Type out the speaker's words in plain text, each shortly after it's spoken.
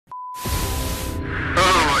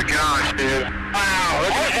gosh, dude. Wow,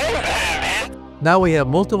 look at that, man. Now we have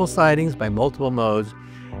multiple sightings by multiple modes,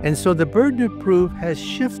 and so the burden of proof has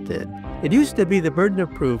shifted. It used to be the burden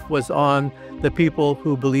of proof was on the people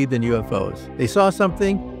who believed in UFOs. They saw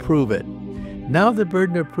something, prove it. Now the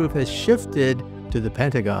burden of proof has shifted to the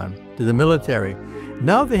Pentagon, to the military.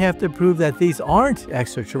 Now they have to prove that these aren't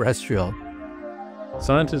extraterrestrial.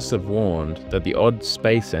 Scientists have warned that the odd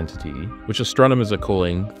space entity, which astronomers are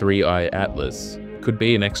calling 3I Atlas, could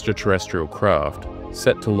be an extraterrestrial craft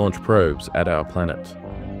set to launch probes at our planet.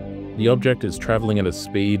 The object is traveling at a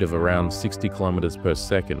speed of around 60 kilometers per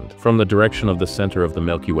second from the direction of the center of the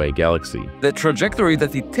Milky Way galaxy. The trajectory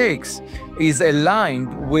that it takes is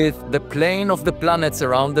aligned with the plane of the planets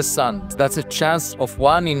around the sun. That's a chance of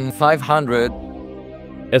 1 in 500.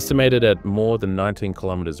 Estimated at more than 19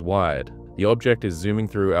 kilometers wide, the object is zooming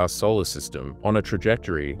through our solar system on a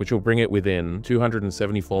trajectory which will bring it within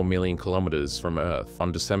 274 million kilometers from Earth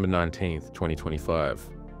on December 19, 2025.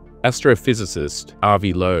 Astrophysicist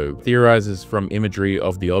Avi Loeb theorizes from imagery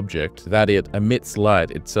of the object that it emits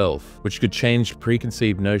light itself, which could change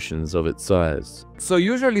preconceived notions of its size. So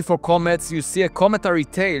usually for comets, you see a cometary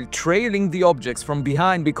tail trailing the objects from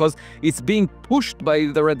behind because it's being pushed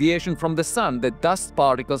by the radiation from the sun. The dust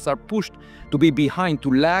particles are pushed to be behind,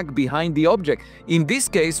 to lag behind the object. In this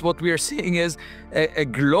case, what we are seeing is a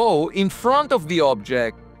glow in front of the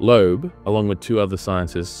object. Loeb, along with 2 other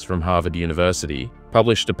scientists from Harvard University,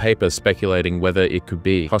 published a paper speculating whether it could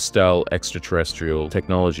be hostile extraterrestrial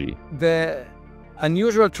technology. The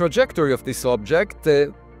unusual trajectory of this object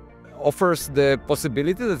offers the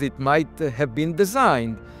possibility that it might have been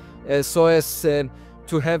designed so as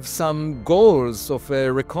to have some goals of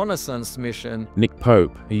a reconnaissance mission. Nick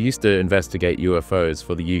Pope, who used to investigate UFOs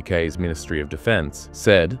for the UK's Ministry of Defence,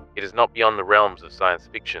 said, "It is not beyond the realms of science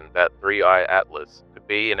fiction that 3I Atlas could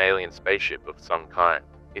be an alien spaceship of some kind.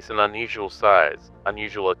 It's an unusual size,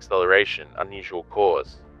 unusual acceleration, unusual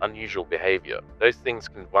course, unusual behavior. Those things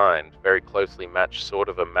combined very closely match sort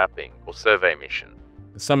of a mapping or survey mission."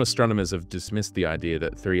 Some astronomers have dismissed the idea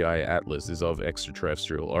that 3I Atlas is of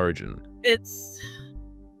extraterrestrial origin. It's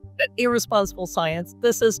irresponsible science.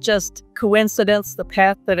 This is just coincidence, the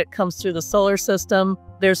path that it comes through the solar system.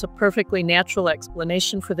 There's a perfectly natural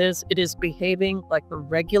explanation for this. It is behaving like a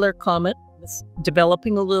regular comet. It's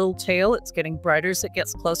developing a little tail. It's getting brighter as it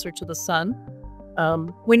gets closer to the sun.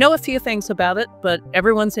 We know a few things about it, but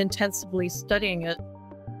everyone's intensively studying it.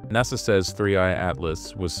 NASA says 3I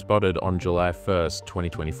Atlas was spotted on July 1st,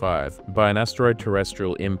 2025 by an asteroid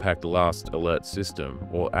terrestrial impact last alert system,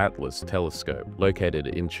 or ATLAS telescope, located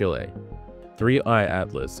in Chile. 3I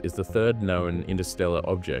Atlas is the 3rd known interstellar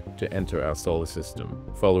object to enter our solar system,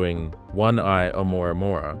 following 1I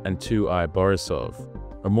Oumuamua and 2I Borisov.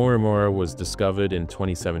 Oumuamua was discovered in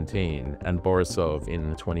 2017 and Borisov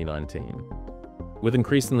in 2019. With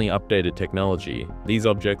increasingly updated technology, these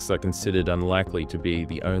objects are considered unlikely to be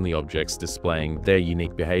the only objects displaying their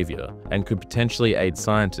unique behavior, and could potentially aid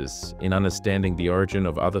scientists in understanding the origin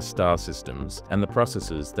of other star systems and the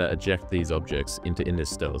processes that eject these objects into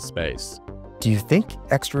interstellar space. Do you think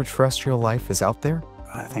extraterrestrial life is out there?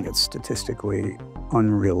 I think it's statistically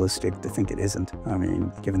unrealistic to think it isn't. I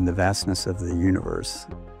mean, given the vastness of the universe.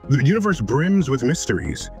 The universe brims with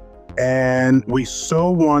mysteries. And we so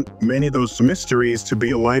want many of those mysteries to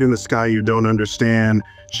be a light in the sky you don't understand.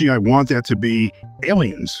 Gee, I want that to be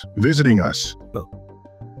aliens visiting us.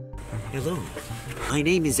 Hello, my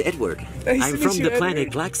name is Edward. I'm from the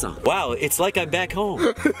planet Glaxon. Wow, it's like I'm back home.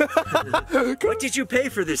 What did you pay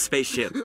for this spaceship?